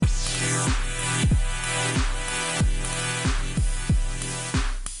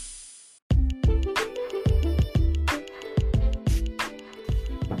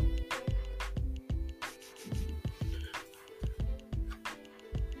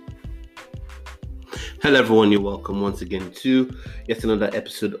Hello everyone, you're welcome once again to yet another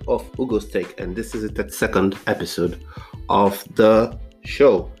episode of Ugo's Take, and this is the 32nd episode of the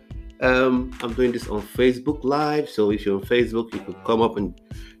show. I'm doing this on Facebook Live, so if you're on Facebook, you could come up and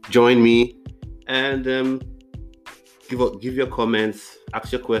join me and give your comments,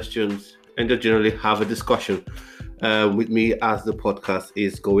 ask your questions, and just generally have a discussion with me as the podcast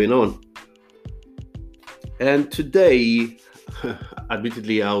is going on. And today,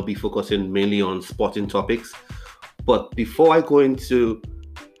 admittedly, I'll be focusing mainly on sporting topics. But before I go into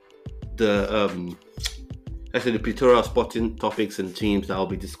the pictorial sporting topics and teams that I'll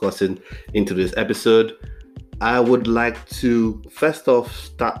be discussing into this episode, I would like to first off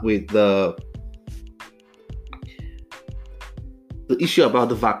start with the issue about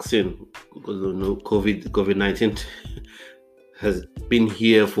the vaccine, because COVID-19 has been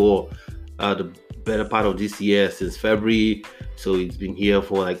here for the better part of this year, since February. So it's been here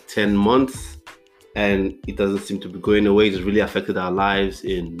for like 10 months and it doesn't seem to be going away. It's really affected our lives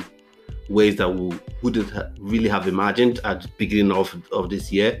in ways that we wouldn't really have imagined at the beginning of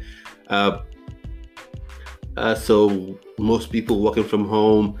this year. So most people working from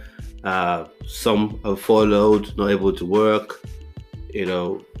home, some have followed, not able to work.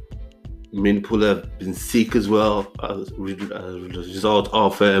 Many people have been sick as well as a result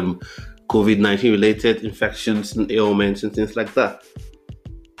of COVID-19 related infections and ailments and things like that.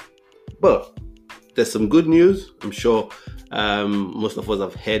 But there's some good news. I'm sure most of us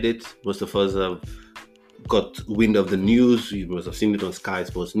have heard it. Most of us have got wind of the news. You must have seen it on Sky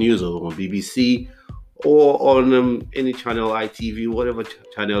Sports News or on BBC or on any channel, ITV, whatever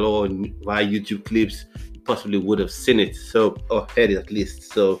channel, or via YouTube clips. You possibly would have seen it, or heard it at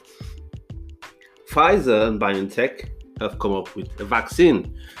least. So Pfizer and BioNTech have come up with a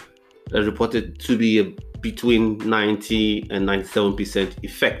vaccine reported to be between 90 and 97%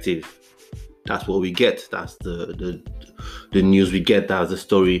 effective. That's what we get. That's the news we get. That's the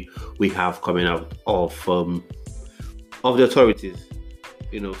story we have coming out of the authorities.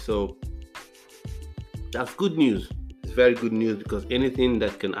 So that's good news. It's very good news, because anything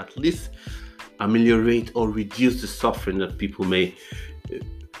that can at least ameliorate or reduce the suffering that people may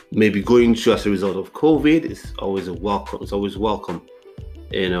be going through as a result of COVID is always welcome. It's always welcome.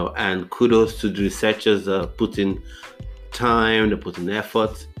 And kudos to the researchers that are putting time, they're putting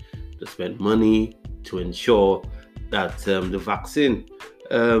effort, to spend money to ensure that the vaccine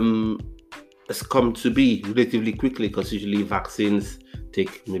has come to be relatively quickly, because usually vaccines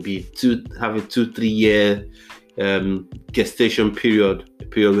take maybe 2-3 year gestation period, a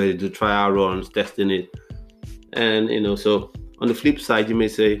period where they do trial runs, testing it. And so on the flip side, you may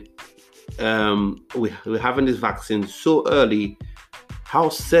say we're having this vaccine so early. How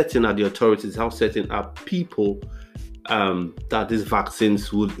certain are the authorities? How certain are people that these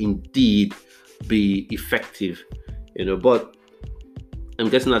vaccines would indeed be effective? But I'm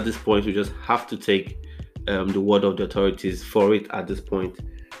guessing at this point we just have to take the word of the authorities for it at this point.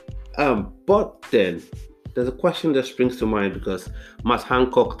 But then there's a question that springs to mind, because Matt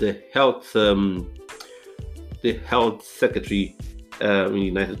Hancock, the health secretary in the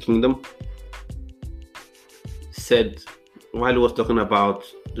United Kingdom, said, while he was talking about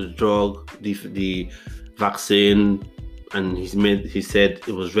the drug, the vaccine, and he said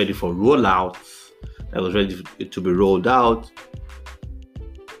it was ready for rollouts, that was ready to be rolled out,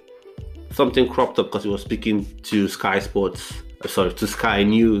 something cropped up, because he was speaking to to Sky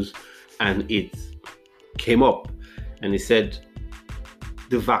News, and it came up, and he said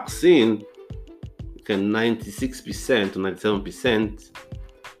the vaccine can 96% or 97%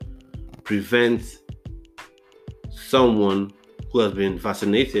 prevent someone who has been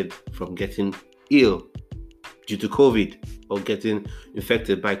vaccinated from getting ill due to COVID or getting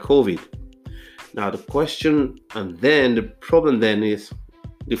infected by COVID. Now the question, and then the problem then is,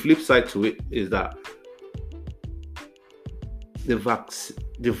 the flip side to it is that the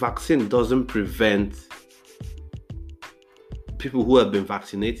vaccine doesn't prevent people who have been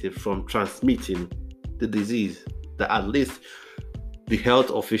vaccinated from transmitting the disease. That at least the health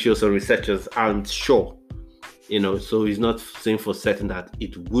officials or researchers aren't sure. So he's not saying for certain that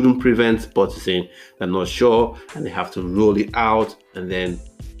it wouldn't prevent, but he's saying they're not sure, and they have to roll it out and then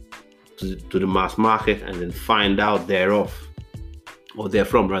to the mass market, and then find out therefrom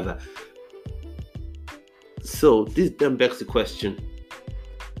rather. So this then begs the question: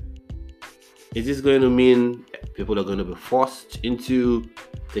 is this going to mean people are going to be forced into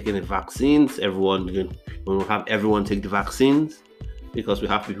taking the vaccines? We'll have everyone take the vaccines? Because we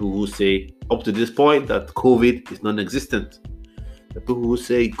have people who say up to this point that COVID is non-existent. The people who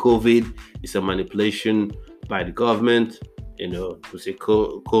say COVID is a manipulation by the government, To say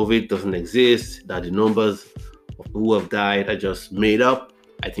COVID doesn't exist, that the numbers of people who have died are just made up.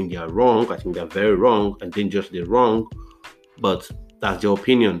 I think they are wrong. I think they are very wrong and dangerously wrong. But that's their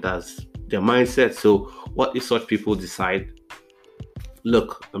opinion. That's their mindset. So what if such people decide,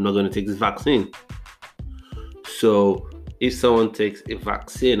 look, I'm not going to take this vaccine? So if someone takes a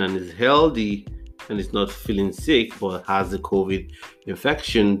vaccine and is healthy and is not feeling sick but has the COVID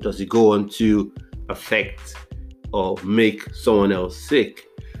infection, does it go on to affect or make someone else sick?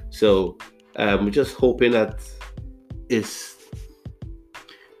 So we're just hoping that these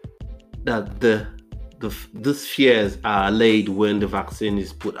fears are allayed when the vaccine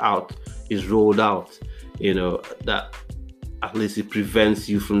is rolled out. That at least it prevents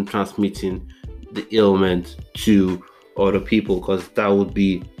you from transmitting the ailment to other people, because that would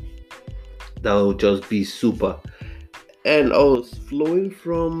just be super. And flowing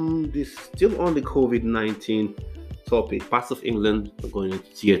from this, still on the COVID-19 topic, parts of England are going into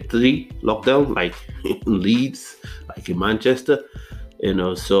tier 3 lockdown, like in Leeds, like in Manchester,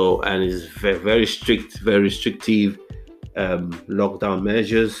 so, and it's very, very strict, very restrictive lockdown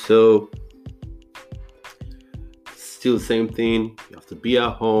measures. So still same thing, you have to be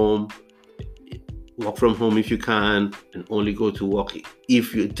at home, work from home if you can, and only go to work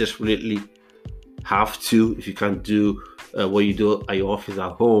if you desperately have to. If you can't do what you do at your office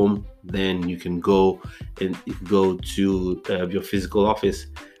at home, then you can go to your physical office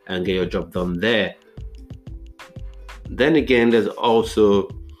and get your job done there. Then again, there's also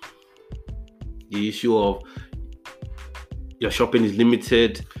the issue of your shopping is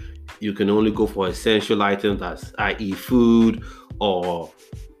limited. You can only go for essential items, that's i.e. food or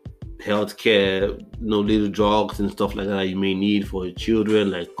healthcare, little drugs and stuff like that you may need for your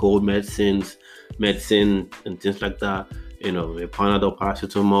children, like cold medicine and things like that. A Panadol,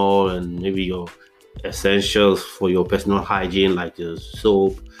 paracetamol, and maybe your essentials for your personal hygiene, like your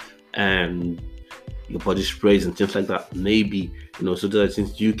soap and your body sprays and things like that. Maybe, so there are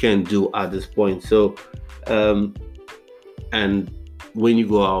things you can do at this point. So, and when you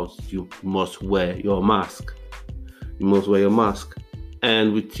go out, you must wear your mask.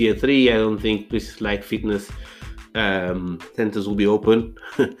 And with tier 3, I don't think places like fitness centers will be open.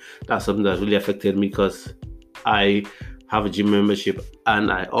 That's something that's really affected me, because I have a gym membership and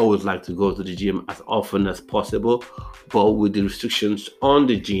I always like to go to the gym as often as possible. But with the restrictions on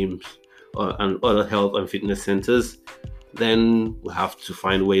the gyms and other health and fitness centers, then we have to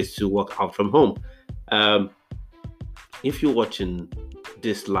find ways to work out from home. If you're watching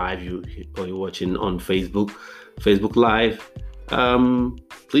this live, or you're watching on Facebook Live,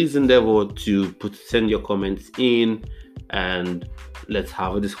 please endeavor to send your comments in, and let's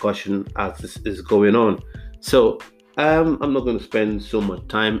have a discussion as this is going on. So I'm not going to spend so much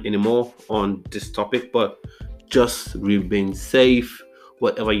time anymore on this topic, but just remain safe.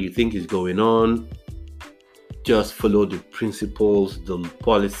 Whatever you think is going on, just follow the principles, the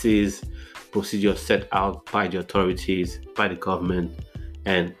policies, procedures set out by the authorities, by the government,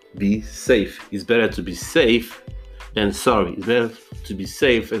 and be safe. It's better to be safe than sorry. It's better to be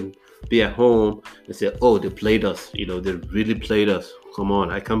safe and be at home and say, oh, they played us. They really played us. Come on,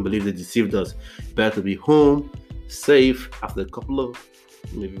 I can't believe they deceived us. Better to be home, safe. After a couple of,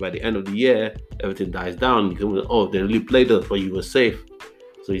 maybe by the end of the year, everything dies down. You can, oh, they really played us, but you were safe.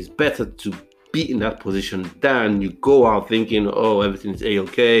 So it's better to be in that position than you go out thinking, oh, everything's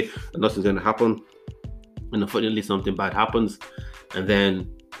A-okay and nothing's going to happen. And unfortunately, something bad happens, and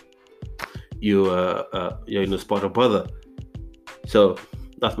then you're in a spot of bother. So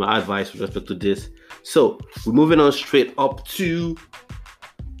that's my advice with respect to this. So we're moving on straight up to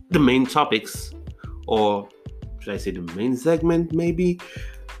the main topics, or should I say the main segment, maybe?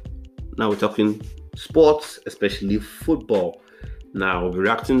 Now we're talking sports, especially football. Now we're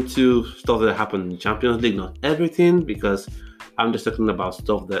reacting to stuff that happened in the Champions League, not everything, because I'm just talking about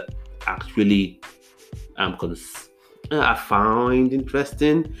stuff that actually I find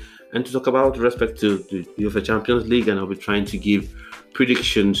interesting and to talk about with respect to the UEFA Champions League. And I'll be trying to give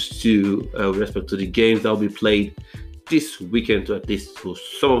predictions to with respect to the games that will be played this weekend, to at least to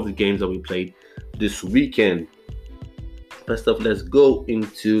some of the games that we played this weekend. First off, let's go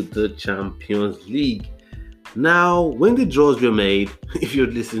into the Champions League. Now, when the draws were made, if you're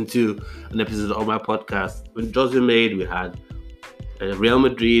listening to an episode of my podcast, when the draws were made, we had Real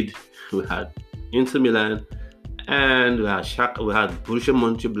Madrid, we had Inter Milan, and we had Borussia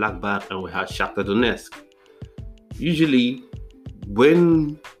Mönchengladbach, and we had Shakhtar Donetsk. Usually,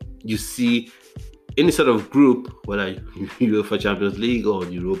 when you see any sort of group, whether UEFA Champions League or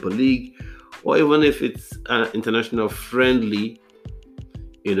Europa League, or even if it's international friendly,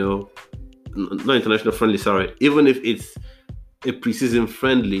 not international friendly, sorry, even if it's a preseason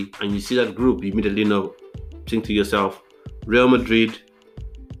friendly and you see that group, you immediately think to yourself, Real Madrid,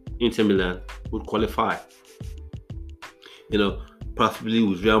 Inter Milan would qualify. Possibly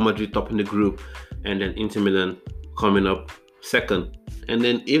with Real Madrid topping the group and then Inter Milan coming up second. And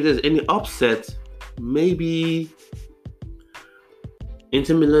then if there's any upset, maybe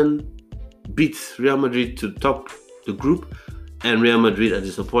Inter Milan beats Real Madrid to top the group and Real Madrid are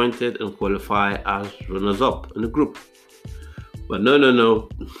disappointed and qualify as runners-up in the group. But no,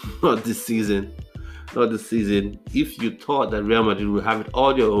 not this season. Not this season. If you thought that Real Madrid would have it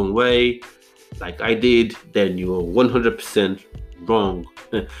all their own way, like I did, then you are 100% wrong.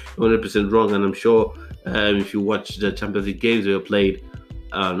 100% wrong. And I'm sure if you watch the Champions League games that were played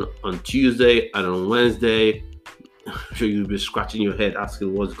on Tuesday and on Wednesday, I'm sure you'll be scratching your head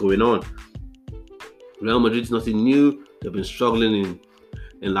asking what's going on. Real Madrid's nothing new. They've been struggling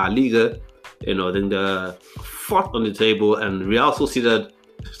in La Liga. I think they're fourth on the table, and Real Sociedad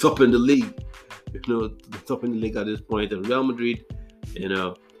top in the league. Top in the league at this point. And Real Madrid,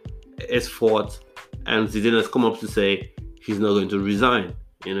 is fourth. And Zidane has come up to say he's not going to resign.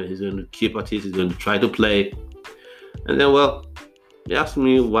 He's going to keep at it. He's going to try to play. And then, they asked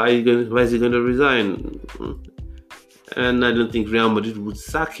me why is he going to resign? And I don't think Real Madrid would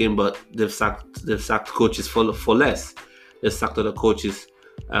sack him, but they've sacked coaches for less. They've sacked other coaches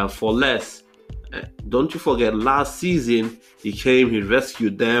for less. Don't you forget, last season he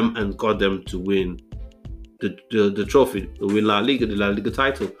rescued them and got them to win the trophy, to win the La Liga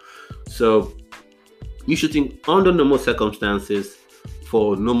title. So you should think under normal circumstances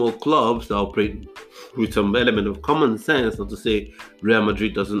for normal clubs that operate with some element of common sense, not to say Real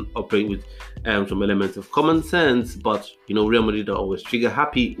Madrid doesn't operate with some elements of common sense, but Real Madrid are always trigger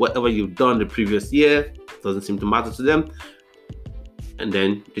happy. Whatever you've done the previous year doesn't seem to matter to them, and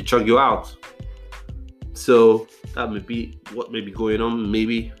then they chug you out. So that may be what may be going on.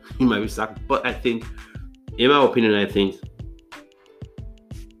 Maybe he might be sacked, but I think, in my opinion,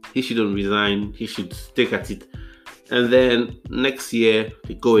 he shouldn't resign. He should stick at it, and then next year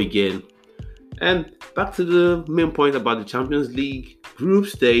they go again. And back to the main point about the Champions League group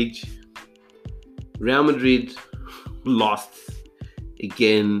stage, Real Madrid lost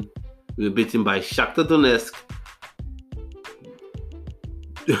again. We were beaten by Shakhtar Donetsk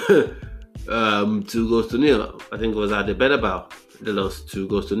 2-0. I think it was at the Bernabeu. They lost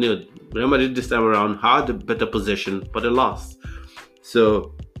 2-0. Real Madrid this time around had the better possession, but they lost.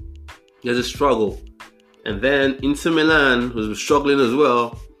 So there's a struggle. And then Inter Milan was struggling as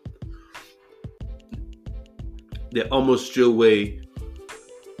well. They almost threw away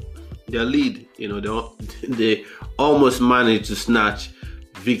their lead. They almost managed to snatch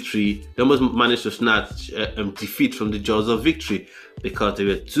victory. They almost managed to snatch defeat from the jaws of victory, because they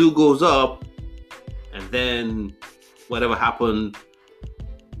were 2 goals up, and then whatever happened,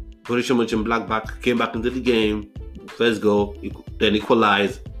 Borussia Mönchengladbach came back into the game. First goal, then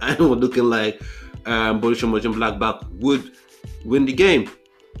equalized, and it was looking like Borussia Mönchengladbach would win the game.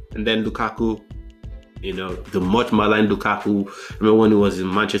 And then Lukaku, the much maligned Lukaku. Remember when he was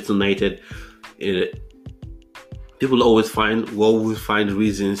in Manchester United? People always find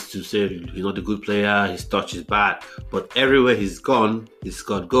reasons to say he's not a good player, his touch is bad. But everywhere he's gone, he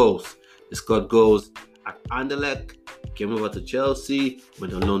scored goals. He scored goals at Anderlecht, came over to Chelsea,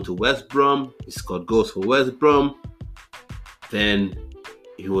 went on loan to West Brom. He scored goals for West Brom. Then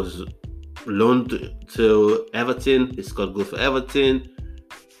he was loaned to Everton. He scored goals for Everton.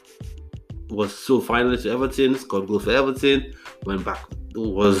 Was sold finally to Everton, scored goals for Everton, went back,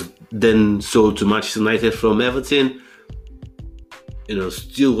 was then sold to Manchester United from Everton.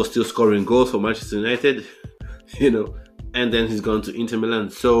 Still scoring goals for Manchester United, and then he's gone to Inter Milan.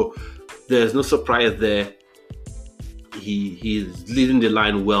 So there's no surprise there. He's leading the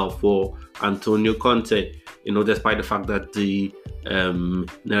line well for Antonio Conte, despite the fact that the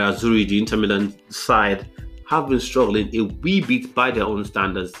Nerazzurri, the Inter Milan side, have been struggling a wee bit by their own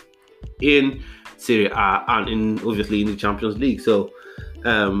standards in Serie A and obviously in the Champions League. So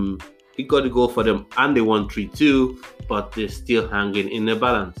he got a goal for them and they won 3-2, but they're still hanging in the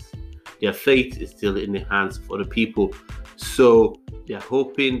balance. Their fate is still in the hands for the people. So they're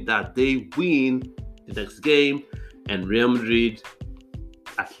hoping that they win the next game and Real Madrid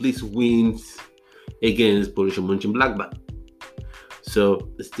at least wins against Borussia Mönchengladbach. So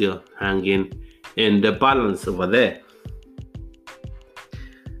they're still hanging in the balance over there.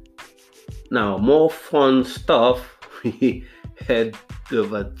 Now, more fun stuff. We head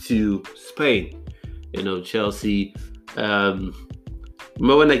over to Spain. Chelsea. Remember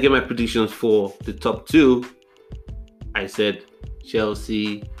when I gave my predictions for the top 2? I said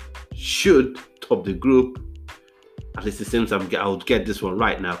Chelsea should top the group. At least it seems I would get this one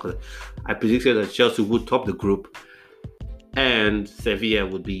right now, because I predicted that Chelsea would top the group and Sevilla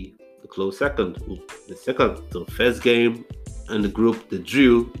would be the close second. The first game in the group, they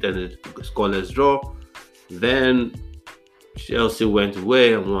drew, then the scoreless draw. Then Chelsea went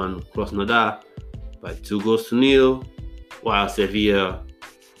away and won Krasnodar by 2-0, while Sevilla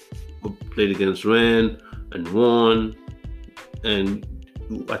played against Rennes and won. And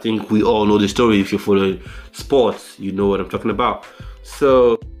I think we all know the story. If you're following sports, you know what I'm talking about.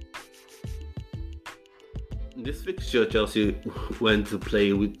 So in this fixture, Chelsea went to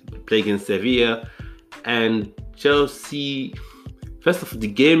play against Sevilla, and Chelsea, first of all, the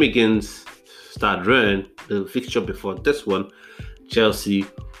game against Stade Rennes, the fixture before this one, Chelsea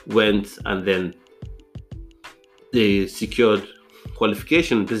went and then they secured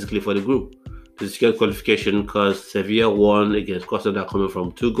qualification basically for the group. They secured qualification because Sevilla won against Krasnodar coming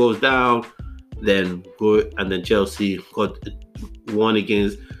from 2 goals down, then Chelsea got won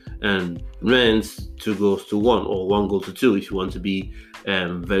against Rennes 2-1 or 1-2 if you want to be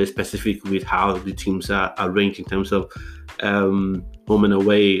very specific with how the teams are ranked in terms of home and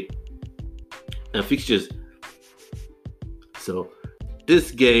away fixtures. So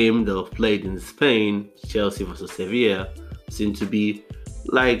this game that was played in Spain, Chelsea versus Sevilla, seemed to be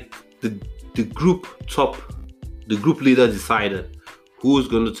like the group leader decided who's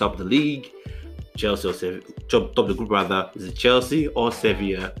going to top the league. Chelsea or top the group rather. Is it Chelsea or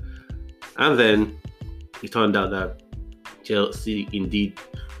Sevilla? And then it turned out that Chelsea indeed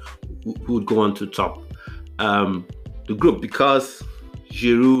would go on to top the group, because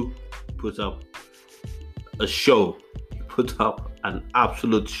Giroud put up a show. He put up an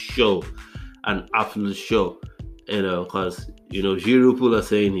absolute show. Because Giroud, people are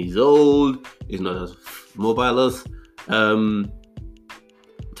saying he's old, he's not as mobile as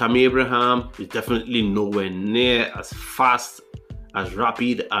Tammy Abraham. Is definitely nowhere near as fast, as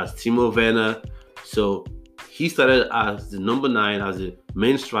rapid as Timo Werner. So he started as the number 9, as the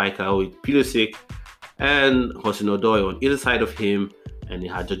main striker, with Pulisic and Hudson-Odoi on either side of him, and he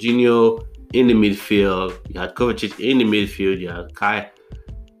had Jorginho in the midfield, you had Kovacic in the midfield, you had Kai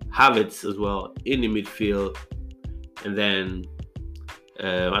Havertz as well in the midfield, and then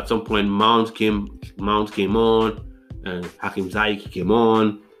at some point Mount came on, and Hakim Ziyech came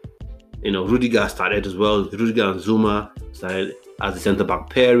on. Rudiger started as well. Rudiger and Zuma started as the centre-back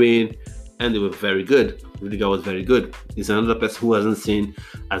pairing, and they were very good. Rudiger was very good. He's another person who hasn't seen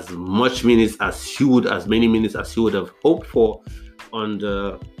as many minutes as he would have hoped for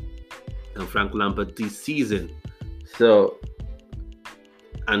under Frank Lampard this season. So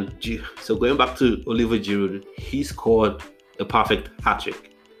going back to Oliver Giroud, he scored a perfect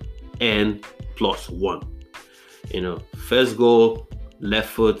hat-trick and +1. First goal, left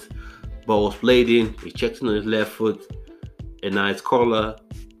foot, ball was played in, he checked on his left foot, a nice collar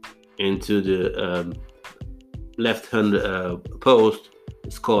into the left-hand post,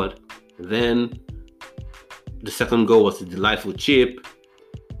 scored. Then the second goal was a delightful chip.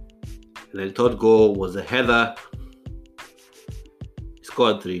 And then the third goal was a header. He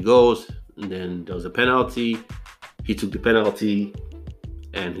scored 3 goals. And then there was a penalty. He took the penalty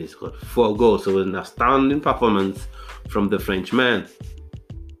and he scored 4 goals. So it was an astounding performance from the Frenchman.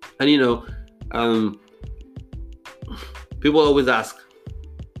 And people always ask,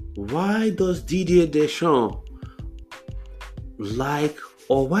 why does Didier Deschamps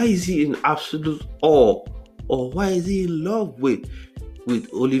or why is he in absolute awe, or why is he in love with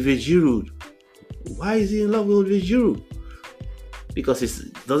Olivier Giroud? Why is he in love with Olivier Giroud? Because he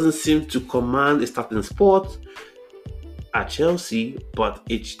doesn't seem to command a starting spot at Chelsea, but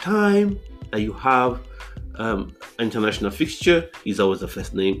each time that you have an international fixture, he's always the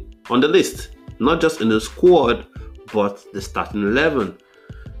first name on the list, not just in the squad, but the starting 11.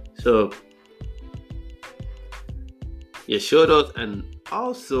 So he showed us, and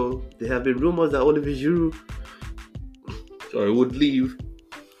also there have been rumors that Olivier Giroud would leave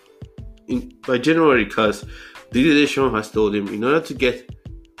by January, because Didier Deschamps has told him in order to get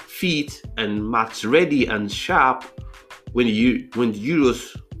fit and match ready and sharp when the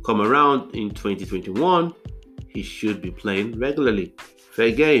Euros come around in 2021, he should be playing regularly.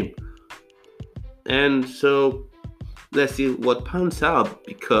 Fair game. And so let's see what pans out,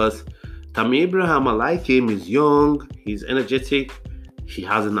 because Tammy Abraham, I like him. He's young, he's energetic, he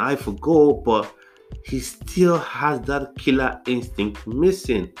has an eye for goal, but he still has that killer instinct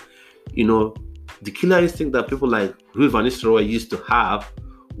missing. The killer instinct that people like Rui van Nistelrooy used to have,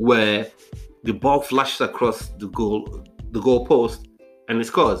 where the ball flashes across the goal post and he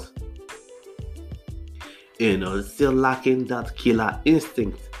scores. It's still lacking that killer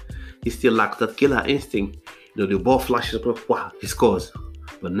instinct. He still lacks that killer instinct. The ball flashes up, wow, he scores.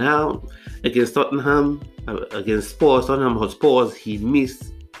 But now against Tottenham, against Spurs, Tottenham Hotspurs, he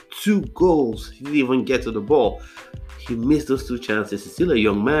missed 2 goals. He didn't even get to the ball. He missed those 2 chances. He's still a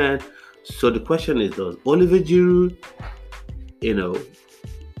young man. So the question is, does Oliver Giroud,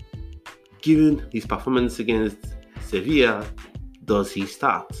 given his performance against Sevilla, does he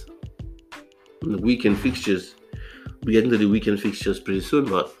start? The weekend fixtures, we get into the weekend fixtures pretty soon,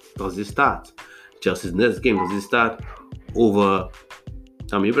 but does he start? Just his next game, does he start over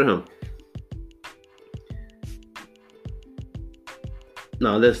Tammy Abraham?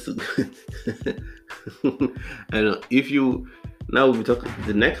 Now let's and if you now we'll be talking,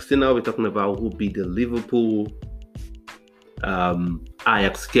 the next thing I'll be talking about will be the Liverpool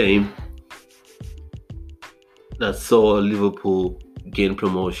Ajax game that saw Liverpool gain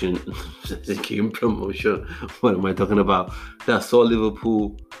promotion. Gain promotion. What am I talking about? That saw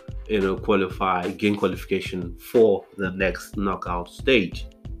Liverpool, gain qualification for the next knockout stage.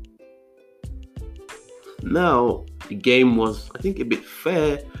 Now, the game was, I think, a bit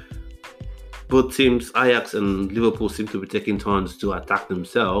fair. Both teams, Ajax and Liverpool, seem to be taking turns to attack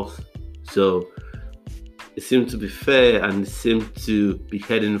themselves. So it seemed to be fair, and it seemed to be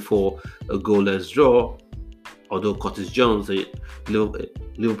heading for a goalless draw. Although Curtis Jones, a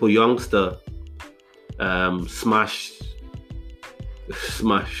Liverpool youngster, smashed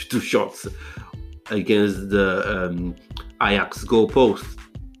 2 shots against the Ajax goal post.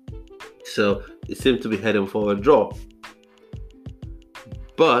 So it seemed to be heading for a draw.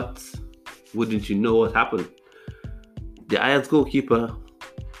 But wouldn't you know what happened? The Ajax goalkeeper,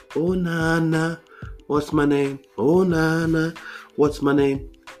 oh Nana, what's my name? Oh Nana, what's my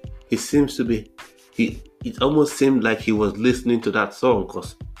name? It seems to be, it almost seemed like he was listening to that song,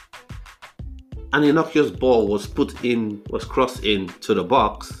 because an innocuous ball was crossed into the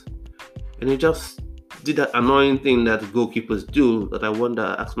box, and he just did that annoying thing that goalkeepers do that I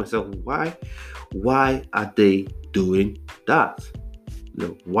ask myself, why are they doing that?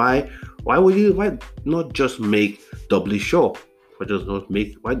 Why not just make doubly sure?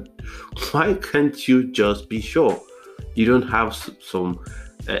 Why can't you just be sure? You don't have some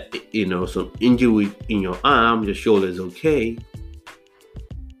injury in your arm, your shoulder is okay.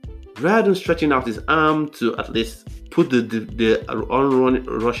 Rather than stretching out his arm to at least put the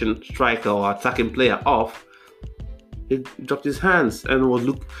Russian striker or attacking player off, he dropped his hands and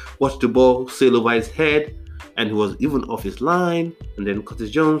watched the ball sail over his head, and he was even off his line. And then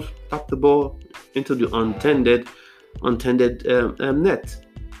Curtis Jones tapped the ball into the untended net,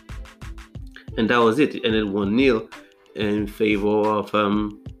 and that was it. It ended 1-0 in favor of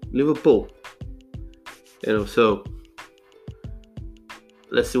Liverpool. So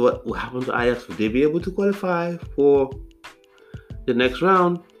let's see what will happen to Ajax. Will they be able to qualify for the next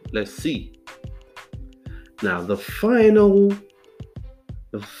round? Let's see. Now the final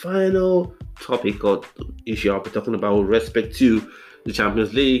topic or issue I'll be talking about with respect to the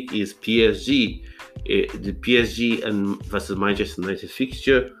Champions League is PSG. The PSG and versus Manchester United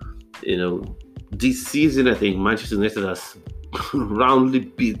fixture. This season I think Manchester United has roundly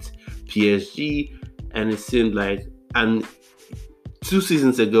beat PSG, and it seemed like, and 3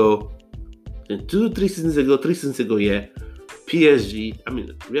 seasons ago, yeah,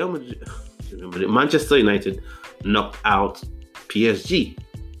 Real Madrid, Manchester United knocked out PSG.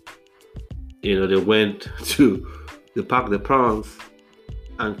 They went to the Parc des Princes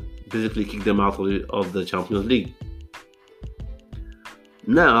and basically kicked them out of the Champions League.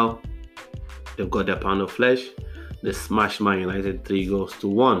 Now they've got their pound of flesh. They smashed Man United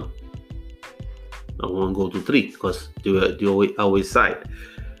 3-1, and 1-3 because they were the away side.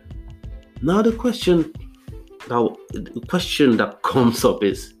 Now the question that comes up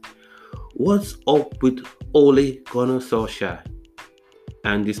is, what's up with Ole Gunnar Solskjaer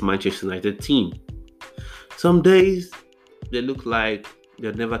and this Manchester United team? Some days they look like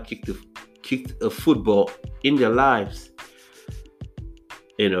they've never kicked a football in their lives,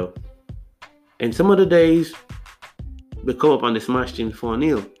 and some other days they come up and they smash teams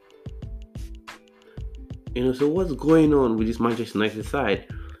 4-0. So what's going on with this Manchester United side?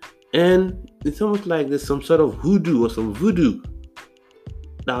 And it's almost like there's some sort of hoodoo or some voodoo.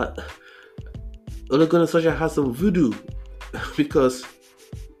 That Ole Gunnar Solskjaer has some voodoo because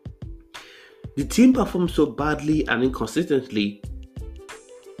the team performs so badly and inconsistently.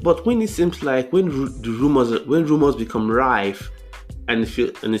 But when it seems like when rumors become rife, and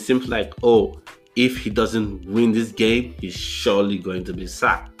it seems like, if he doesn't win this game, he's surely going to be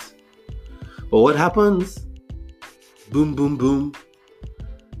sacked. But what happens? Boom, boom, boom.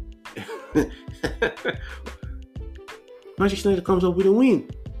 Manchester United comes up with a win.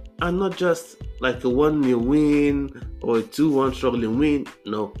 And not just like a 1-0 win or a 2-1 struggling win.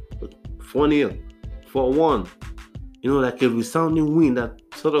 No, 4-0, 4-1. Like a resounding win that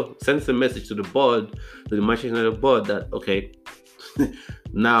sort of sends a message to the board, to the Manchester United board, that okay,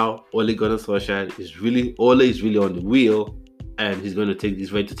 now Ole Gunnar Solskjaer is really on the wheel, and he's ready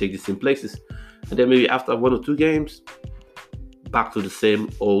to take this in places. And then maybe after 1 or 2 games, back to the same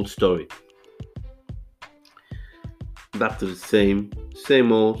old story. Back to the same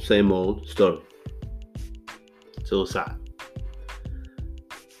old story. So sad.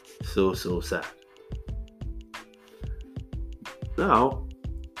 So sad. Now,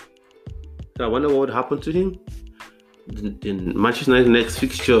 I wonder what would happen to him. The Manchester United next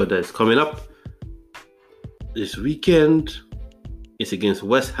fixture that's coming up this weekend is against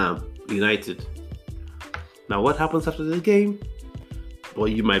West Ham United. Now, what happens after the game? Well,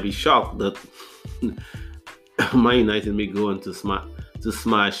 you might be shocked that Man United may go on to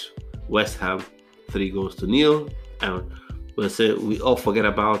smash West Ham 3-0, and we'll say we all forget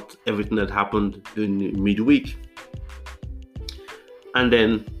about everything that happened during the midweek, and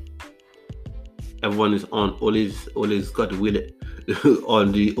then everyone is on Ole's got the wheel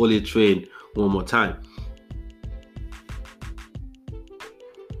on the Ole train one more time.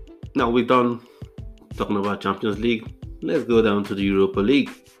 Now we're done talking about Champions League. Let's go down to the Europa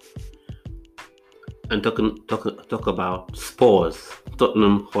League and talk about Spurs,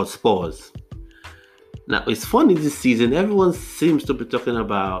 Tottenham Hotspurs. Now it's funny this season. Everyone seems to be talking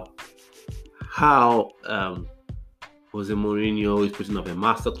about how Jose Mourinho is putting up a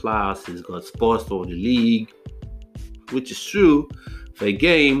masterclass. He's got Spurs over the league, which is true. For a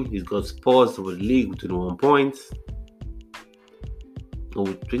game, he's got Spurs over the league with 21 points.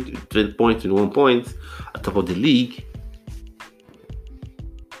 Over 20 points, 21 points at top of the league.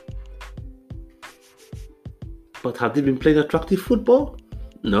 But have they been playing attractive football?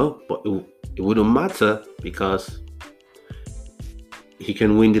 No, but it wouldn't matter because he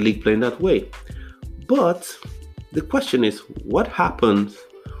can win the league playing that way. But the question is, what happens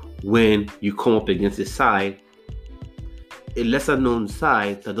when you come up against a lesser known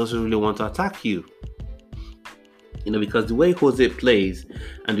side that doesn't really want to attack you? Because the way Jose plays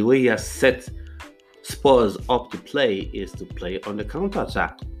and the way he has set Spurs up to play is to play on the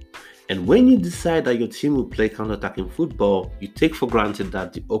counter-attack. And when you decide that your team will play counter-attacking football, you take for granted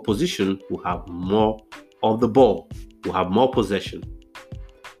that the opposition will have more of the ball, will have more possession.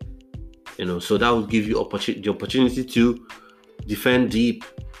 So that will give you the opportunity to defend deep,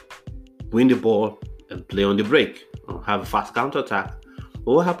 win the ball, and play on the break, or have a fast counter-attack.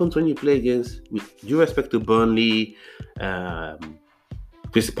 But what happens when you play against, with due respect to Burnley,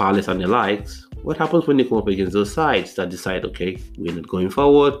 Crystal Palace and the likes, what happens when you come up against those sides that decide, okay, we're not going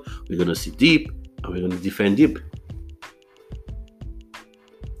forward, we're going to sit deep, and we're going to defend deep?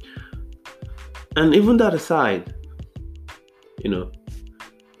 And even that aside,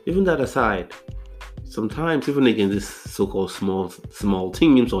 sometimes even against this so-called small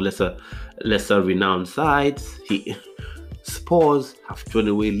teams or lesser renowned sides, Spurs have thrown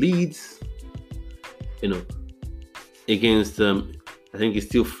away leads. Against I think it's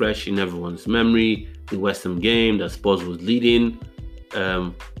still fresh in everyone's memory, the West Ham game that Spurs was leading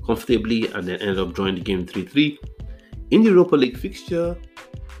comfortably and then ended up drawing the game 3-3. In the Europa League fixture,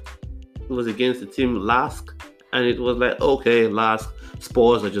 it was against the team Lask, and it was like, okay, Lask,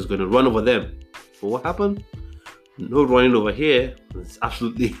 Spurs are just going to run over them. But what happened? No running over here. There's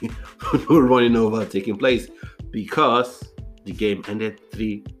absolutely no running over taking place because the game ended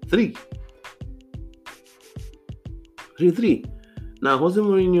 3-3. 3-3. Now, Jose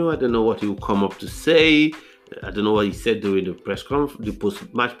Mourinho, I don't know what he will come up to say. I don't know what he said during the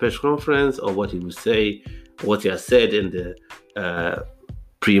post-match press conference, or what he will say, what he has said in the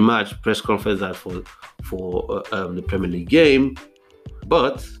pre-match press conference for the Premier League game.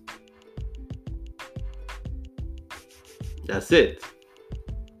 But that's it.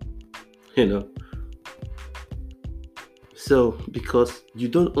 So, because you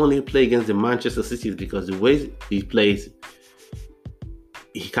don't only play against the Manchester City, because the way he plays,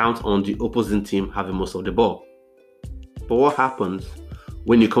 he counts on the opposing team having most of the ball. But what happens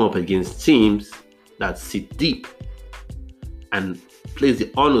when you come up against teams that sit deep and place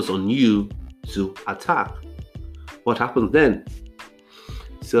the onus on you to attack? What happens then?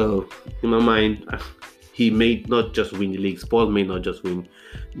 So, in my mind, he may not just win the league. Spurs may not just win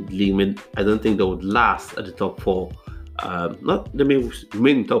the league. I don't think they would last at the top four. They may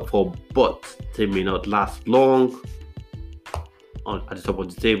remain in top four, but they may not last long at the top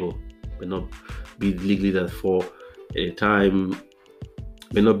of the table. May not be the league leaders for a time.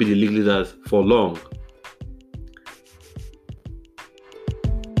 May not be the league leaders for long.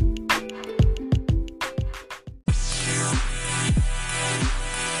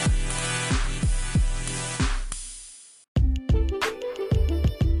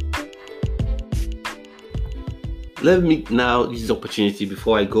 let me now use this opportunity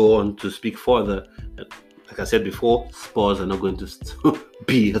before I go on to speak further. Like I said before, Spurs are not going to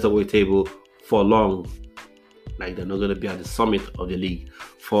be at the weight table for long. Like they're not going to be at the summit of the league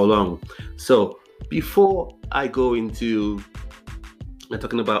for long. So before I go into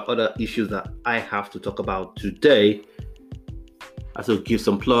talking about other issues that I have to talk about today, I have to give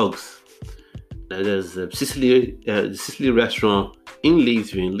some plugs. There's a Sicily restaurant in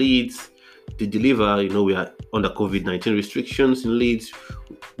Leeds. We're in Leeds. They deliver, we are under COVID-19 restrictions in Leeds.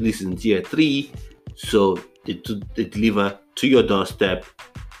 This is in tier 3. So they deliver to your doorstep.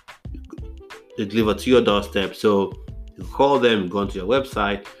 So you call them, go onto your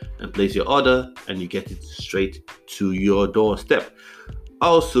website and place your order, and you get it straight to your doorstep.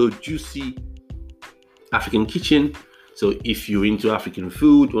 Also, Juicy African Kitchen. So if you're into African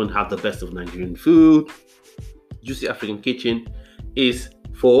food, want to have the best of Nigerian food, Juicy African Kitchen is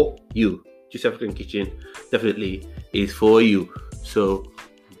for you. Juicy African Kitchen definitely is for you. So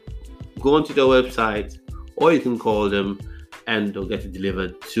go onto their website, or you can call them and they'll get it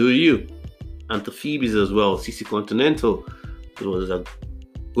delivered to you. And to Phoebe's as well, CC Continental. Those are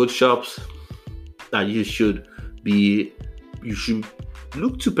good shops that you should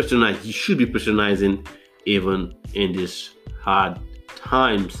look to patronize. You should be patronizing even in these hard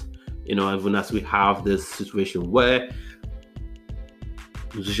times. Even as we have this situation where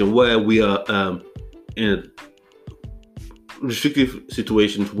we are in restrictive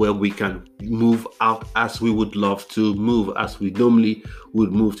situations where we can move out as we would love to move, as we normally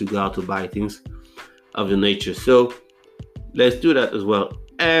would move to go out to buy things of the nature. So let's do that as well.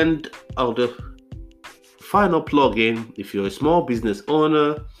 And the final plug-in, if you're a small business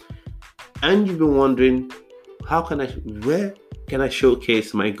owner and you've been wondering where can I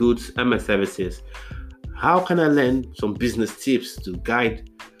showcase my goods and my services, how can I learn some business tips to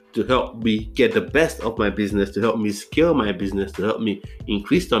help me get the best of my business, to help me scale my business, to help me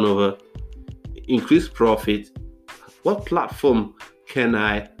increase turnover, increase profit, what platform can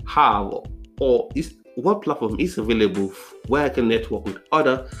I have, or what platform is available where I can network with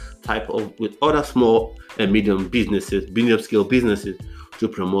other small and medium scale businesses to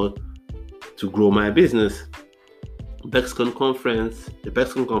grow my business. The BexCon conference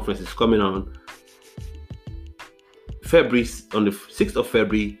is coming on the 6th of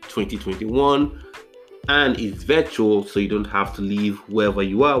February 2021, and it's virtual, so you don't have to leave wherever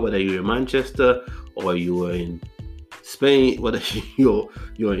you are, whether you're in Manchester or you are in Spain, whether you're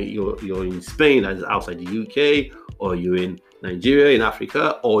in Spain, that is outside the UK, or you're in Nigeria, in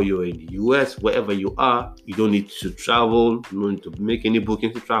Africa, or you're in the US. Wherever you are, you don't need to travel, you don't need to make any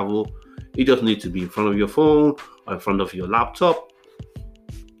booking to travel. You just need to be in front of your phone or in front of your laptop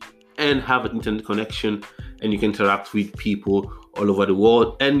and have an internet connection, and you can interact with people all over the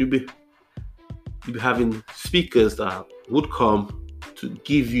world, and you'll be having speakers that would come to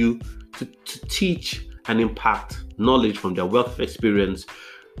give you to teach and impact knowledge from their wealth of experience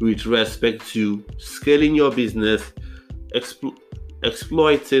with respect to scaling your business,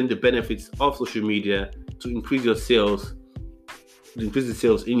 exploiting the benefits of social media to increase the sales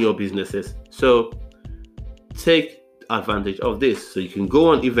in your businesses. So take advantage of this. So you can go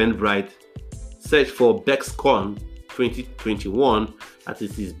on Eventbrite, search for BexCon 2021, that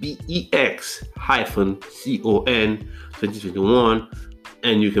is BEX-CON 2021,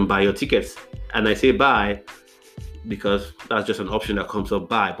 and you can buy your tickets. And I say buy because that's just an option that comes up,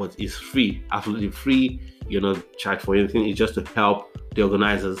 buy, but it's free, absolutely free. You're not charged for anything. It's just to help the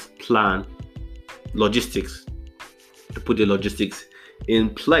organizers plan logistics, to put the logistics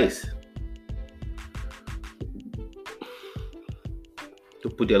in place.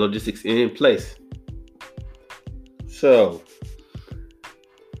 So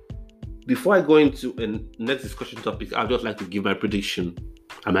before I go into a next discussion topic, I'd just like to give my prediction.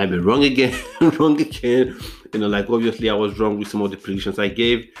 I might be wrong again. Obviously I was wrong with some of the predictions I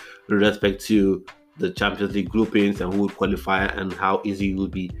gave with respect to the Champions League groupings and who would qualify and how easy it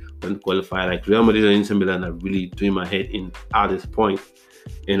would be when qualify. Like Real Madrid and Inter Milan are really doing my head in at this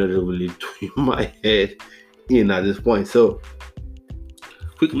point. So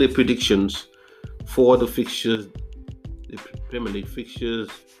quickly, predictions for the fixtures, the Premier League fixtures.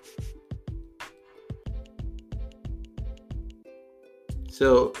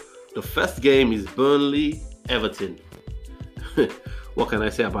 So the first game is Burnley-Everton. What can I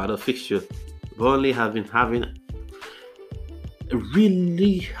say about the fixture? Burnley have been having a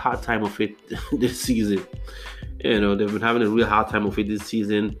really hard time of it this season. They've been having a real hard time of it this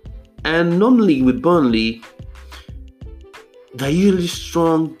season. And normally with Burnley, they're usually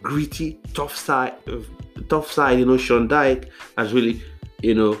strong, gritty, tough side. Sean Dyche has really,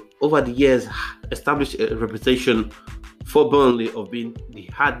 over the years established a reputation for Burnley of being the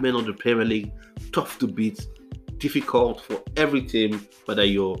hard men of the Premier League, tough to beat, difficult for every team, whether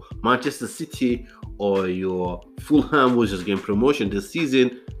you're Manchester City or your Fulham, which is getting promotion this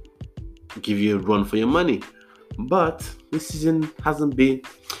season, give you a run for your money. But this season hasn't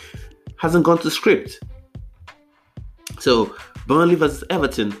gone to script. So Burnley versus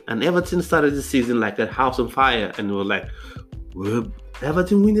Everton, and Everton started the season like a house on fire, and we were like, will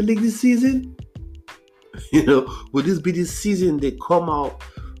Everton win the league this season? Will this be the season they come out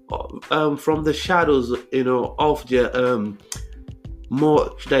from the shadows, of their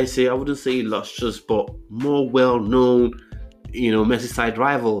more, should I say, I wouldn't say illustrious, but more well-known, Merseyside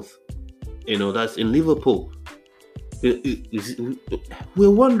rivals, that's in Liverpool.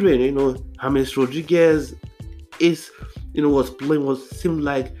 We're wondering, James Rodriguez seemed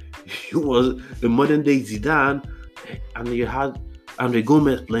like he was a modern day Zidane, and you had Andre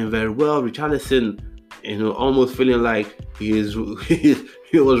Gomez playing very well, Richarlison, almost feeling like he was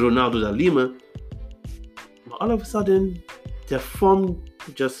Ronaldo da Lima. But all of a sudden, their form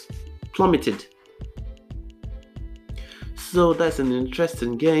just plummeted. So that's an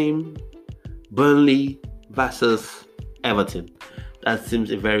interesting game. Burnley versus Everton. That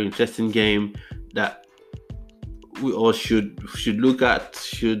seems a very interesting game that we all should look at,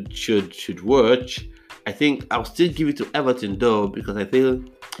 should watch. I think I'll still give it to Everton though, because I feel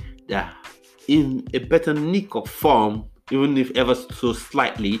they're in a better nick of form, even if ever so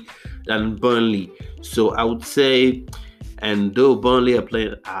slightly, than Burnley. So I would say, and though Burnley are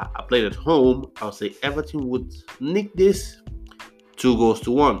playing at home, I'll say Everton would nick this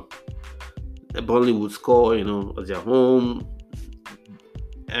 2-1. Burnley would score, at their home,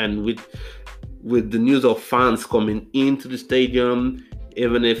 and with the news of fans coming into the stadium,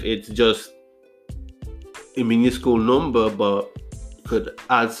 even if it's just a minuscule number, but could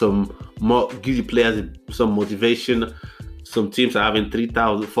add some more, give the players some motivation. Some teams are having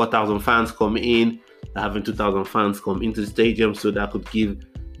 3,000, 4,000 fans come in, having 2,000 fans come into the stadium, so that could give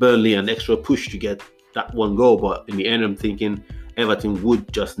Burnley an extra push to get that one goal. But in the end, I'm thinking Everton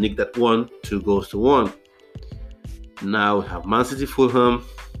would just nick that 2-1. Now we have Man City Fulham.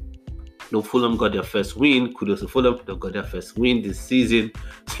 Fulham got their first win. Kudos to Fulham. They got their first win this season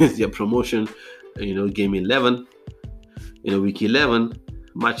since their promotion. Game 11, week 11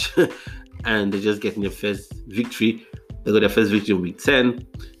 match, and they're just getting their first victory. They got their first victory in week 10,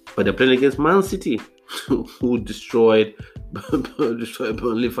 but they're playing against Man City, who destroyed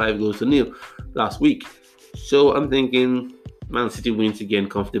Burnley 5-0 last week. So I'm thinking Man City wins again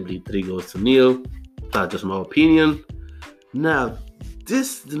comfortably 3-0. That's just my opinion. Now,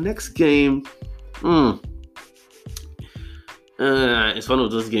 the next game, it's one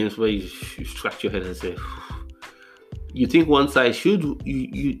of those games where you scratch your head and say, you think one side should,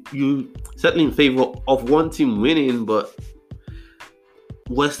 you certainly in favor of one team winning, but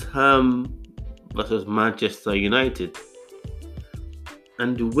West Ham versus Manchester United.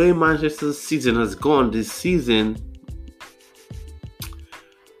 And the way Manchester's season has gone this season,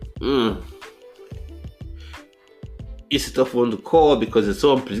 it's a tough one to call because it's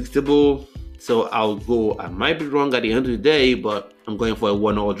so unpredictable. So I might be wrong at the end of the day, but I'm going for a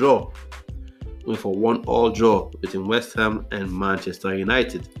 1-1 draw. Going for 1-1 draw between West Ham and Manchester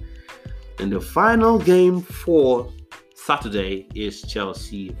United. And the final game for Saturday is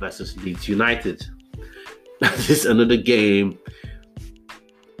Chelsea versus Leeds United. That is another game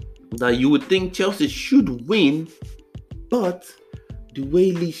that you would think Chelsea should win, but the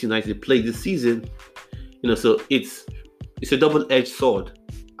way Leeds United played this season, so it's a double-edged sword.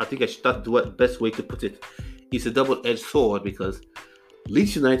 I think that's the best way to put it. It's a double-edged sword because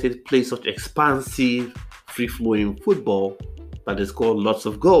Leeds United plays such expansive, free-flowing football that they score lots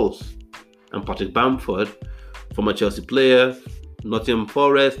of goals. And Patrick Bamford, former Chelsea player, Nottingham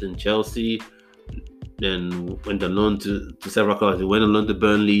Forest and Chelsea, then went on loan to several clubs. He went on loan to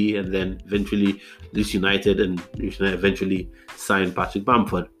Burnley, and then eventually Leeds United, and Leeds United eventually signed Patrick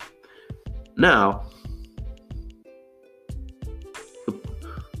Bamford. Now,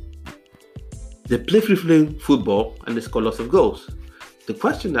 they play free-flowing football and they score lots of goals. The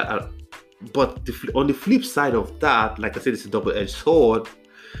question on the flip side of that, like I said, it's a double-edged sword.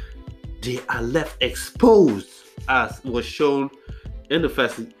 They are left exposed, as was shown in the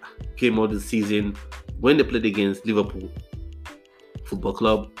first game of the season when they played against Liverpool Football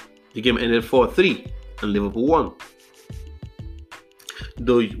Club. The game ended 4-3 and Liverpool won.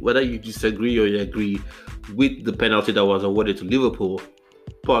 Though whether you disagree or you agree with the penalty that was awarded to Liverpool,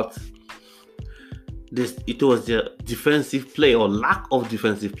 but it was their defensive play or lack of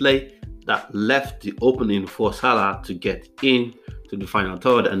defensive play that left the opening for Salah to get in to the final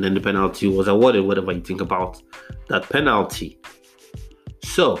third, and then the penalty was awarded, whatever you think about that penalty.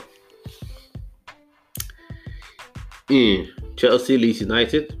 So, in Chelsea Leeds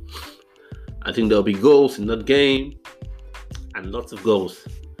United, I think there'll be goals in that game and lots of goals.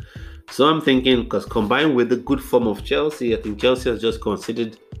 So I'm thinking, because combined with the good form of Chelsea, I think Chelsea has just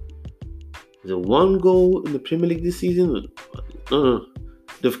conceded the one goal in the Premier League this season. No.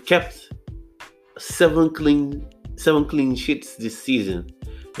 They've kept seven clean sheets this season.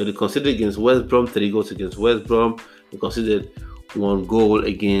 They conceded against West Brom, 3 goals against West Brom. They conceded 1 goal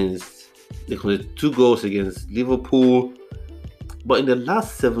against. They conceded 2 goals against Liverpool. But in the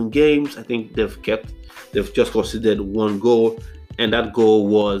last 7 games, I think they've just conceded 1 goal, and that goal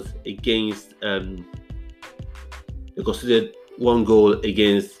was against. They conceded 1 goal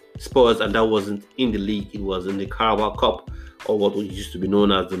against Spurs, and that wasn't in the league. It was in the Carabao Cup, or what used to be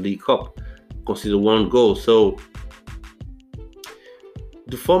known as the League Cup. Consider 1 goal. So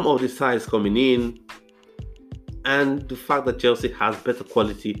the form of the side is coming in, and the fact that Chelsea has better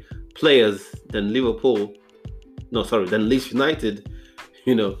quality players than than Leeds United,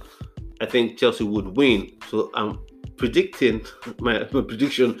 I think Chelsea would win. So I'm predicting, my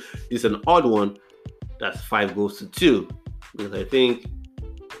prediction is an odd one. That's 5-2, because I think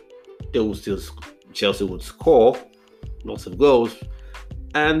Chelsea would score lots of goals.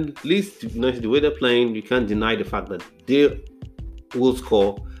 And Leeds United, the way they're playing, you can't deny the fact that they will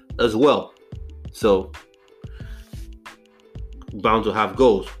score as well. So bound to have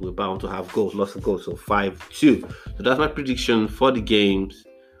goals. We're bound to have goals, lots of goals. So 5-2. So that's my prediction for the games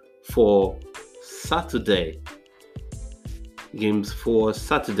for Saturday.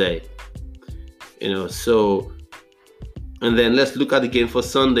 So, and then let's look at the game for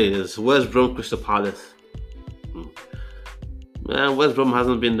Sunday. There's West Brom Crystal Palace. West Brom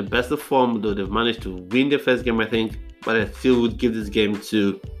hasn't been the best of form, though they've managed to win their first game, I think. But I still would give this game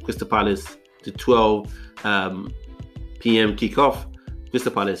to Crystal Palace, the 12 p.m. kickoff.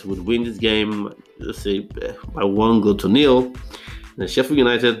 Crystal Palace would win this game, let's say, by 1-0. And Sheffield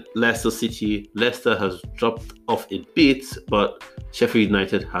United, Leicester City. Leicester has dropped off a bit, but Sheffield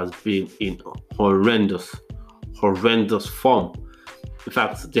United has been in horrendous form. In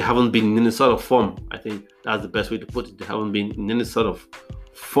fact, they haven't been in any sort of form. I think that's the best way to put it. They haven't been in any sort of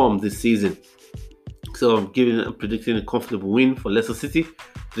form this season. So I'm predicting a comfortable win for Leicester City,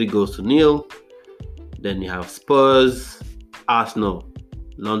 3-0. Then you have Spurs, Arsenal,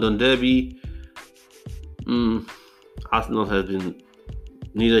 London Derby. Arsenal has been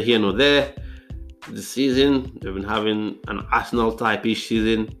neither here nor there this season. They've been having an Arsenal type-ish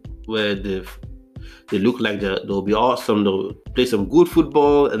season where they look like they'll be awesome. They'll play some good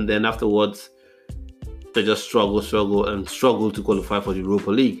football, and then afterwards they just struggle to qualify for the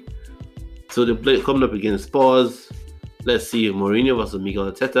Europa League. So they play coming up against Spurs. Let's see Mourinho versus Mikel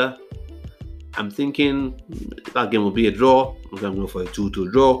Arteta. I'm thinking that game will be a draw. I'm going for a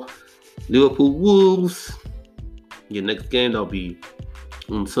 2-2 draw. Liverpool Wolves. The next game that'll be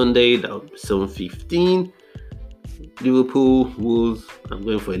on Sunday. That'll be 7:15. Liverpool Wolves. I'm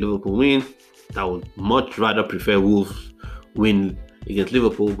going for a Liverpool win. I would much rather prefer Wolves win against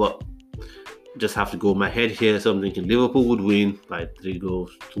Liverpool, but just have to go my head here. So I'm thinking Liverpool would win by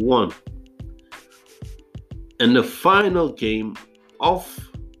 3-1. And the final game of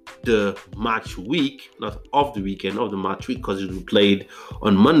the match week, not of the weekend, of the match week, because it will be played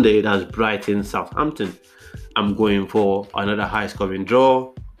on Monday. That's Brighton Southampton. I'm going for another high scoring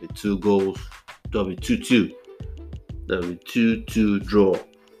draw with 2 goals. That'll be 2-2. That'll be 2-2 draw.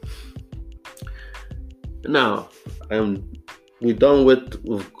 Now, we're done with.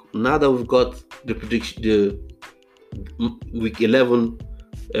 Now that we've got the prediction, the week 11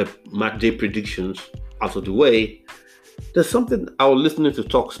 match day predictions out of the way, there's something I was listening to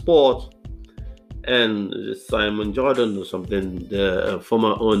Talk Sport, and Simon Jordan or something, the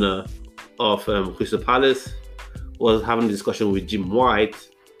former owner of Crystal Palace, was having a discussion with Jim White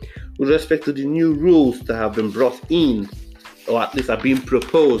with respect to the new rules that have been brought in, or at least are being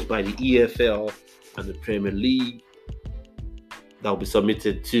proposed by the EFL and the Premier League, that will be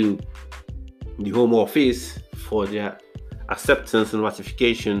submitted to the Home Office for their acceptance and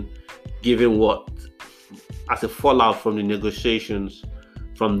ratification, given what, as a fallout from the negotiations,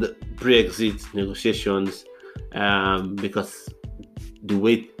 from the Brexit negotiations, because the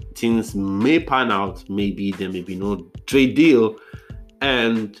way things may pan out, maybe there may be no trade deal,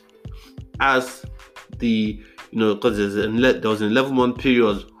 and as the because there was an 11-month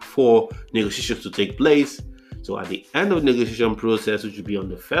period for negotiations to take place. So at the end of the negotiation process, which will be on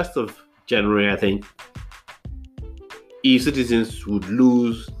the 1st of January, I think, if citizens would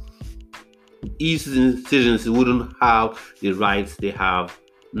lose citizens wouldn't have the rights they have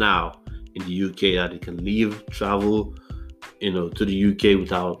now in the UK, that they can leave, travel, to the UK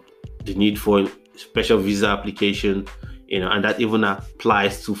without the need for special visa application, and that even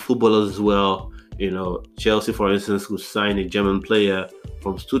applies to footballers as well. Chelsea, for instance, could sign a German player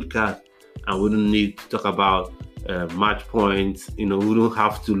from Stuttgart and wouldn't need to talk about match points. We don't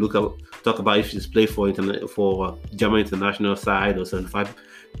have to talk about if he's played for German international side or 75%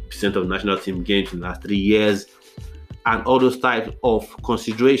 of national team games in the last 3 years, and all those types of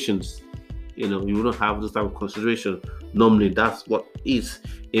considerations. You wouldn't have those type of considerations. Normally, that's what is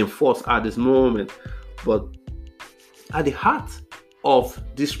enforced at this moment. But at the heart of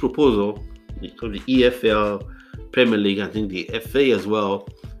this proposal, of the EFL, Premier League, I think the FA as well,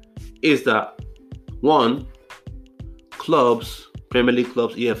 is that one, clubs, Premier League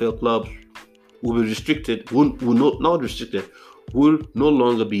clubs, EFL clubs, will be restricted, will no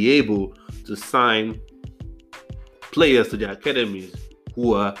longer be able to sign players to their academies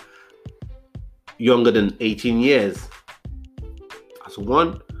who are younger than 18 years. That's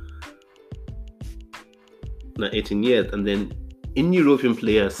one, not 18 years. And then any European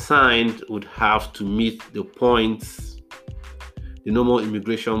player signed would have to meet the points, the normal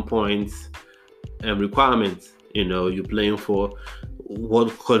immigration points and requirements. You're playing for,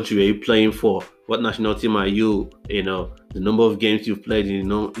 what country are you playing for? What national team are you? The number of games you've played in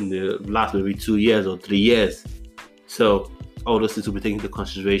the last maybe 2 years or 3 years. So all those things will be taken into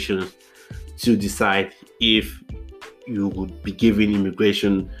consideration to decide if you would be given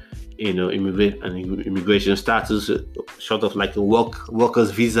immigration status, sort of like a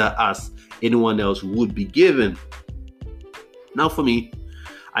worker's visa as anyone else would be given. Now, for me,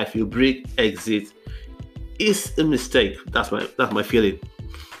 I feel Brexit is a mistake. That's my feeling.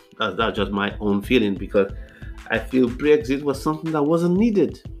 That's just my own feeling, because I feel Brexit was something that wasn't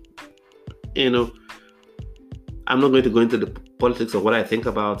needed. I'm not going to go into the politics of what I think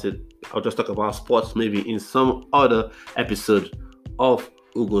about it. I'll just talk about sports maybe in some other episode of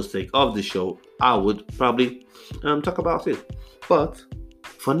Ugo's Take of the show. I would probably talk about it. But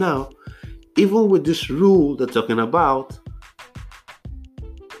for now, even with this rule they're talking about,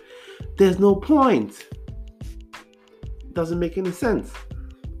 there's no point. It doesn't make any sense.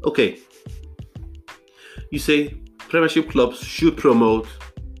 Okay, you say Premiership clubs should promote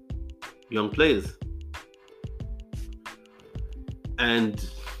young players, and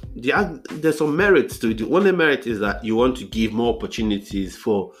there's some merits to it. The only merit is that you want to give more opportunities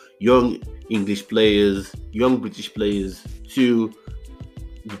for young English players, young British players to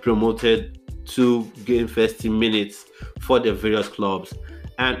be promoted, to gain first team minutes for their various clubs,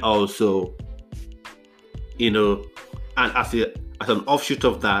 and also, and as an offshoot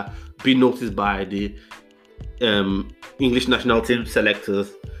of that, be noticed by the English national team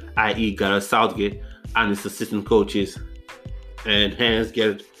selectors, i.e. Gareth Southgate and his assistant coaches, and hence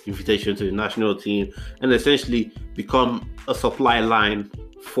get invitation to the national team and essentially become a supply line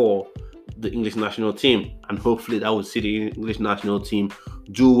for the English national team. And hopefully that will see the English national team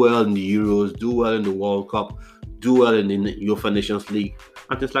do well in the Euros, do well in the World Cup, do well in the UEFA Nations League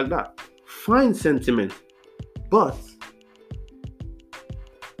and things like that. Fine sentiment, but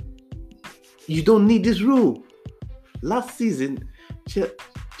you don't need this rule. Last season,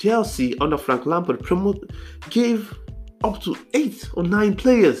 Chelsea under Frank Lampard gave up to 8 or 9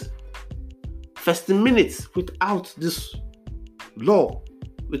 players first minutes without this law,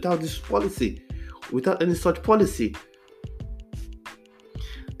 without this policy, without any such policy.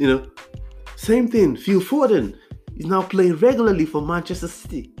 Same thing. Phil Foden is now playing regularly for Manchester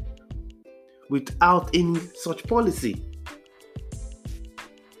City without any such policy.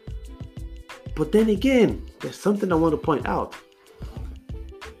 But then again, there's something I want to point out.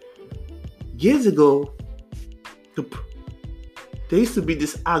 Years ago, there used to be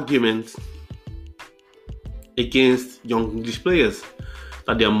this argument against young English players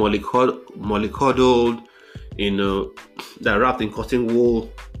that they are mollycoddled, they're wrapped in cotton wool.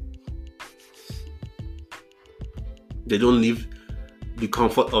 They don't leave the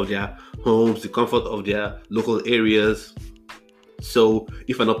comfort of their homes, the comfort of their local areas. So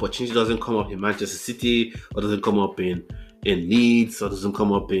if an opportunity doesn't come up in Manchester City, or doesn't come up in Leeds, or doesn't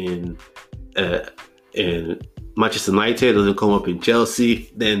come up in Manchester United, doesn't come up in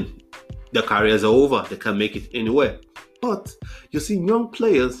Chelsea, then their careers are over. They can't make it anywhere. But you see young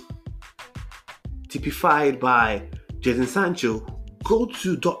players typified by Jadon Sancho go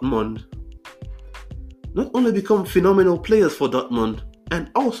to Dortmund, not only become phenomenal players for Dortmund,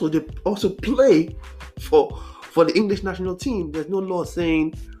 and also they also play for the English national team. There's no law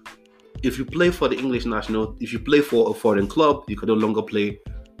saying if you play for the English national, if you play for a foreign club, you can no longer play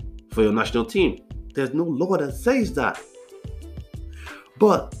for your national team. There's no law that says that.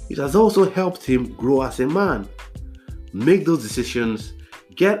 But it has also helped him grow as a man. Make those decisions,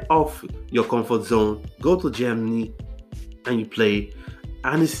 get off your comfort zone, go to Germany and you play,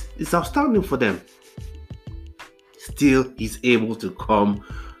 and it's outstanding for them. Still, he's able to come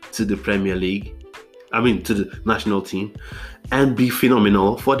to the Premier League, to the national team, and be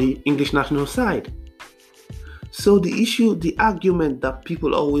phenomenal for the English national side. So the argument that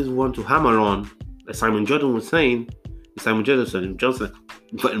people always want to hammer on, as Simon Johnson,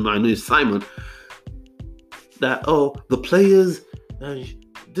 but I know it's Simon, that the players,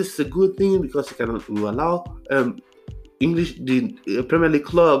 this is a good thing because it will allow the Premier League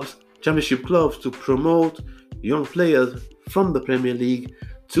clubs, Championship clubs, to promote young players from the Premier League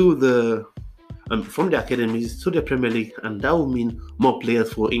to from the academies to the Premier League, and that will mean more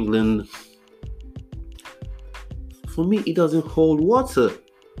players for England. For me, it doesn't hold water.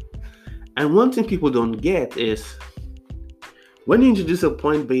 And one thing people don't get is, when you introduce a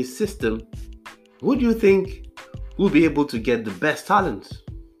point-based system, who do you think will be able to get the best talents?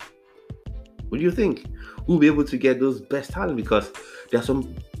 What do you think? Who will be able to get those best talents? Because there are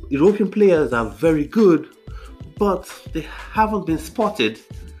some European players that are very good, but they haven't been spotted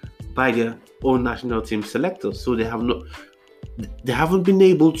by their own national team selectors. So they haven't been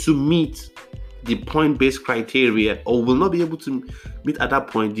able to meet the point-based criteria, or will not be able to meet at that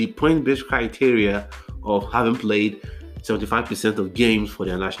point the point-based criteria of having played 75% of games for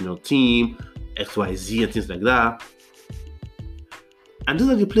their national team, XYZ and things like that. And those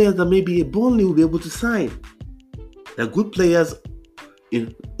are the players that maybe a Burnley will be able to sign. They're good players,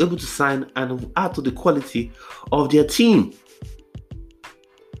 able to sign and add to the quality of their team.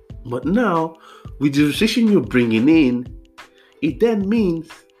 But now, with the restriction you're bringing in, it then means,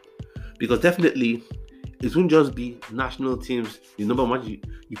 because definitely it won't just be national teams, the number of matches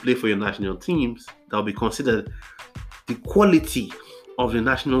you play for your national teams that will be considered. The quality of the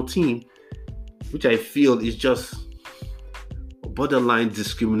national team, which I feel is just borderline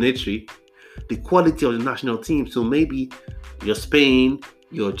discriminatory, the quality of the national team. So maybe your Spain,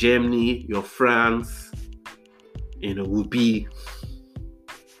 your Germany, your France, will be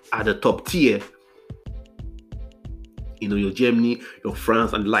at the top tier. Your Germany, your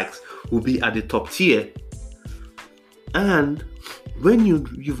France, and the likes will be at the top tier. And when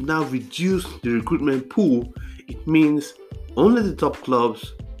you've now reduced the recruitment pool, it means only the top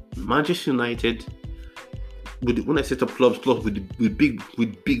clubs, Manchester United, when I say top clubs with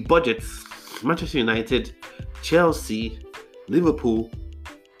big budgets, Manchester United, Chelsea, Liverpool,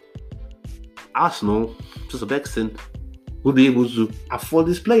 Arsenal, to some extent, will be able to afford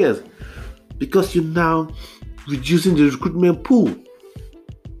these players, because you're now reducing the recruitment pool.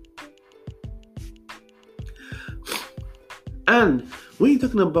 And when you're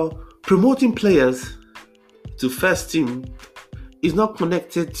talking about promoting players to first team, is not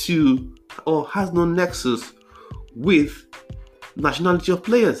connected to or has no nexus with nationality of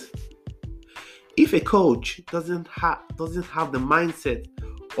players. If a coach doesn't have the mindset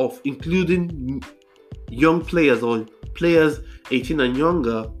of including young players, or players 18 and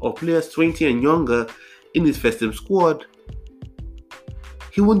younger, or players 20 and younger in his first team squad,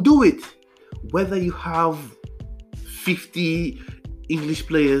 he won't do it. Whether you have 50 English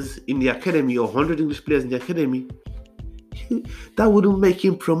players in the academy or 100 English players in the academy, that wouldn't make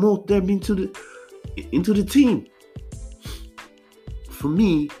him promote them into the team. For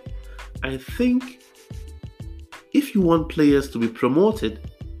me, I think if you want players to be promoted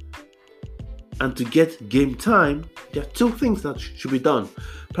and to get game time, there are two things that should be done.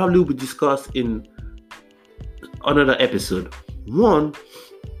 Probably will be discussed in another episode. One,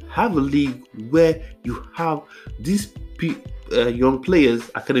 have a league where you have these young players,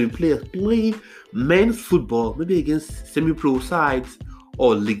 academy players, play men's football, maybe against semi-pro sides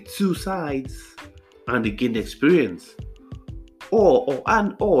or League 2 sides, and they gain experience. Or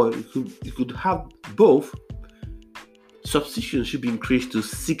you could have both. Substitutions should be increased to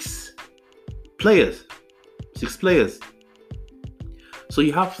 6 players. 6 players. So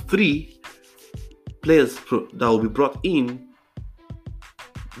you have 3 players that will be brought in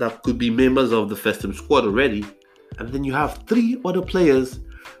that could be members of the first team squad already, and then you have 3 other players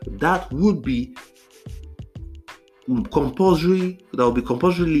that would be compulsorily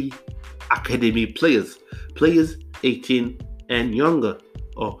compulsorily academy players 18 and younger,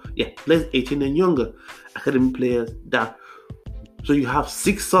 players 18 and younger, academy players. So you have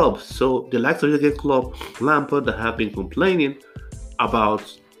 6 subs. So the likes of Jurgen Klopp, Lampard, that have been complaining about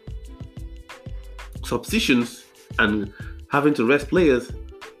substitutions and having to rest players,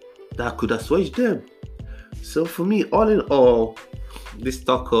 that could assuage them. So for me, all in all, this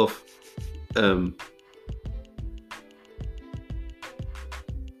talk of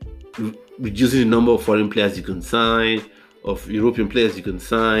reducing the number of foreign players you can sign, of European players you can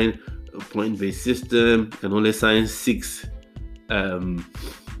sign, a point-based system, you can only sign 6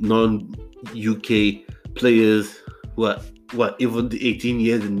 non-UK players who are even the 18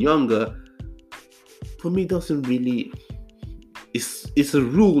 years and younger. For me, doesn't really. It's a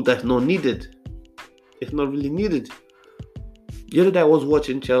rule that's not needed. It's not really needed. The other day I was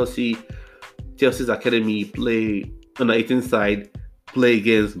watching Chelsea's academy play on the 18 side play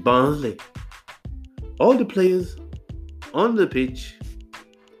against Barnsley. All the players on the pitch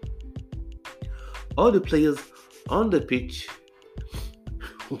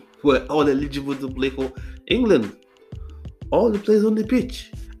were all eligible to play for England. All the players on the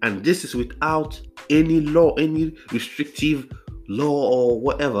pitch. And this is without any law, any restrictive law or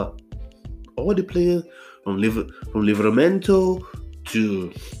whatever. All the players from Livramento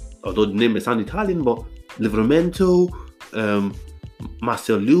to, although the name may sound Italian, but Livramento,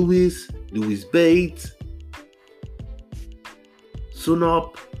 Marcel Lewis Bates,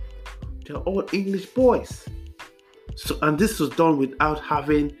 Sunop, they're all English boys. So, and this was done without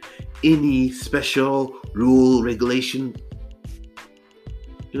having any special rule, regulation.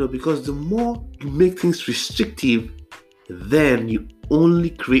 Because the more you make things restrictive, then you only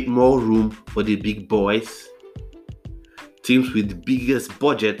create more room for the big boys, teams with the biggest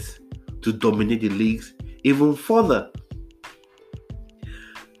budgets, to dominate the leagues even further.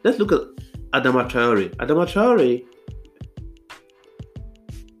 Let's look at Adama Traore. Adama Traore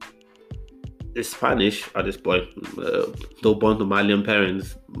is Spanish at this point, though born to Malian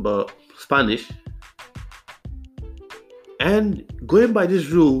parents, but Spanish. And going by this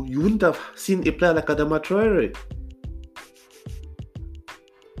rule, you wouldn't have seen a player like Adama Traore.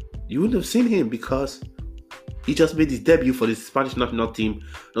 You wouldn't have seen him because he just made his debut for the Spanish national team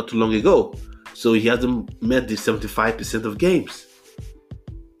not too long ago. So he hasn't met the 75% of games.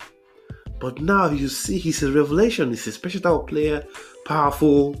 But now you see he's a revelation. He's a special type of player,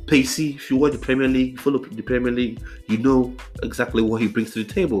 powerful, pacey. If you watch the Premier League, follow the Premier League, you know exactly what he brings to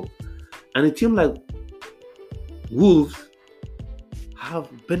the table. And a team like Wolves have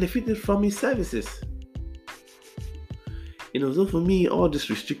benefited from his services. So for me, all these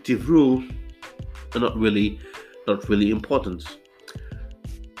restrictive rules are not really important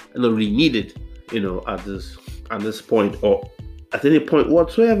and not really needed, at this point or at any point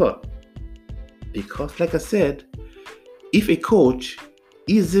whatsoever. Because, like I said, if a coach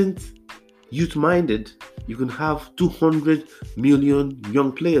isn't youth-minded, you can have 200 million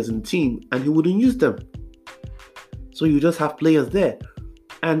young players in the team and he wouldn't use them. So you just have players there.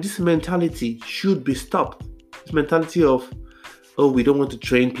 And this mentality should be stopped. This mentality of, we don't want to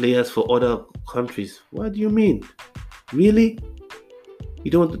train players for other countries. What do you mean? Really? You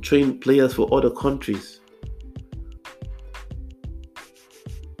don't want to train players for other countries?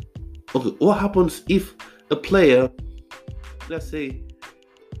 Okay, what happens if a player, let's say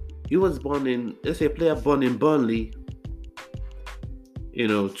a player born in Burnley,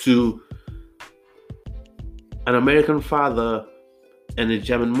 to an American father and a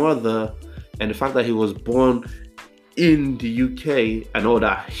German mother, and the fact that he was born in the UK and all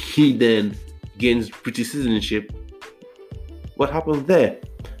that, he then gains British citizenship. What happens there?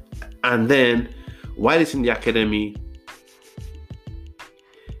 And then while he's in the academy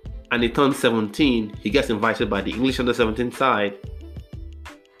and he turns 17, he gets invited by the English under 17 side,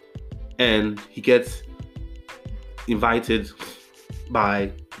 and he gets invited by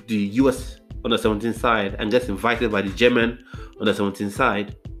the US under 17 side and gets invited by the German under 17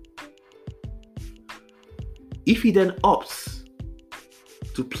 side. If he then opts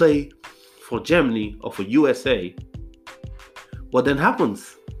to play for Germany or for USA, what then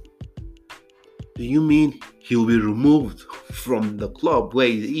happens? Do you mean he will be removed from the club where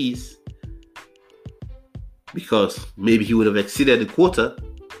he is because maybe he would have exceeded the quota?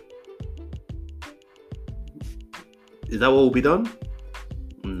 Is that what will be done?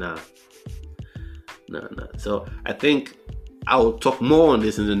 Nah. So I think I'll talk more on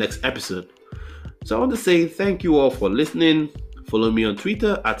this in the next episode. So I want to say thank you all for listening. Follow me on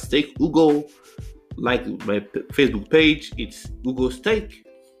Twitter at SteakUgo. Like my Facebook page, it's Ugo Steak.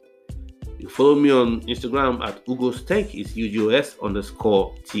 You follow me on Instagram at Ugo Steak. It's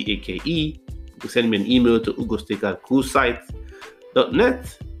UGOS_TAKE. You can send me an email to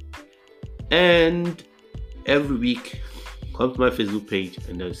ugosteak@coolsite.net. And every week, come to my Facebook page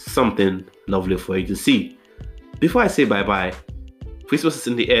and there's something lovely for you to see. Before I say bye-bye, Christmas is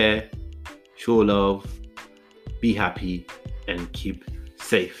in the air. Show love, be happy, and keep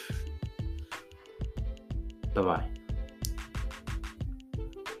safe. Bye-bye.